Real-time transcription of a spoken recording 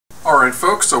Alright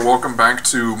folks, so welcome back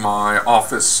to my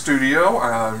office studio.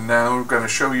 I'm now going to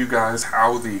show you guys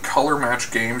how the color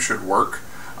match game should work.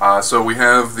 So we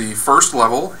have the first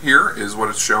level here is what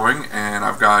it's showing, and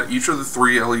I've got each of the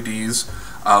three LEDs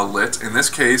lit. In this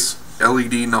case,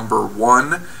 LED number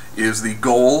 1 is the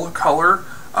goal color.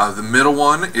 The middle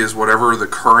one is whatever the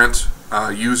current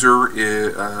user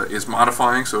is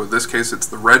modifying, so in this case it's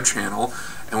the red channel.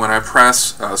 And when I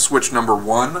press switch number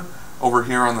 1 over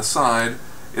here on the side,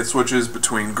 it switches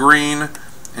between green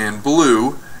and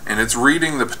blue, and it's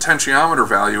reading the potentiometer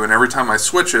value, and every time I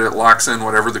switch it, it locks in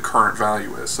whatever the current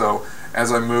value is. So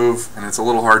as I move, and it's a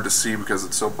little hard to see because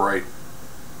it's so bright,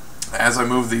 as I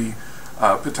move the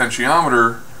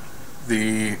potentiometer,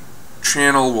 the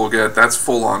channel will get, that's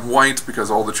full on white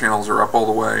because all the channels are up all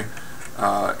the way,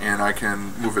 and I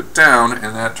can move it down,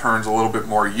 and that turns a little bit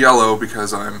more yellow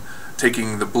because I'm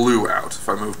taking the blue out. If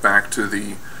I move back to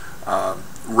the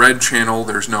red channel,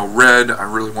 there's no red. I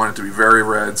really want it to be very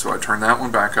red, so I turn that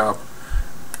one back up,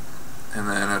 and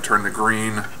then I turn the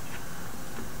green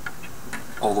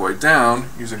all the way down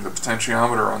using the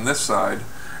potentiometer on this side.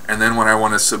 And then when I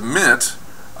want to submit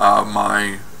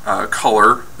my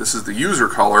color, this is the user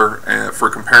color, for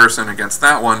comparison against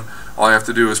that one, all I have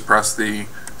to do is press the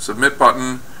submit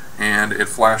button, and it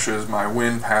flashes my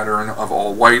win pattern of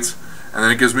all white, and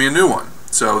then it gives me a new one.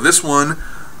 So this one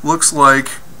looks like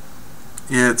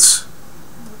it's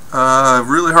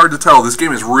really hard to tell. This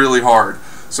game is really hard.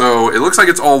 So it looks like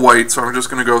it's all white, so I'm just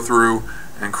going to go through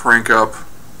and crank up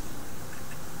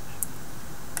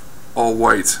all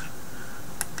white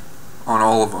on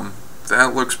all of them.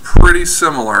 That looks pretty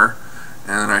similar.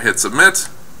 And then I hit submit,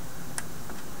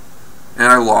 and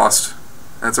I lost.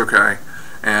 That's okay.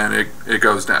 And it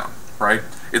goes down, right?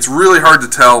 It's really hard to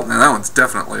tell. Now that one's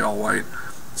definitely all white.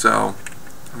 So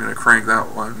I'm going to crank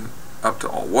that one up to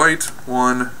all white.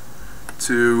 1,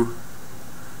 2,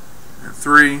 and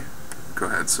 3. Go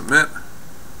ahead, submit.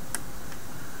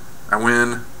 I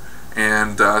win,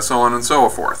 and so on and so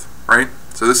forth, right?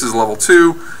 So this is level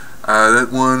 2. That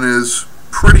one is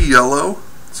pretty yellow.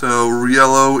 So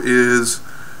yellow is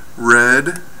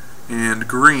red and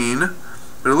green,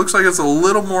 but it looks like it's a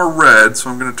little more red,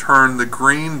 so I'm going to turn the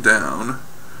green down.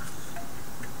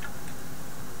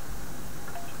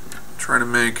 Try to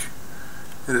make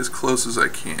it as close as I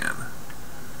can.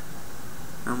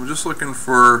 And I'm just looking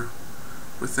for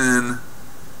within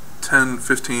 10,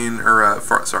 15, or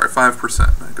sorry,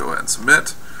 5%. Go ahead and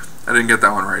submit. I didn't get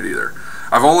that one right either.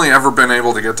 I've only ever been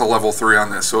able to get to level 3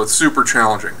 on this, so it's super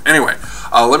challenging. Anyway,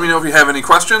 let me know if you have any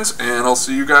questions, and I'll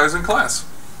see you guys in class.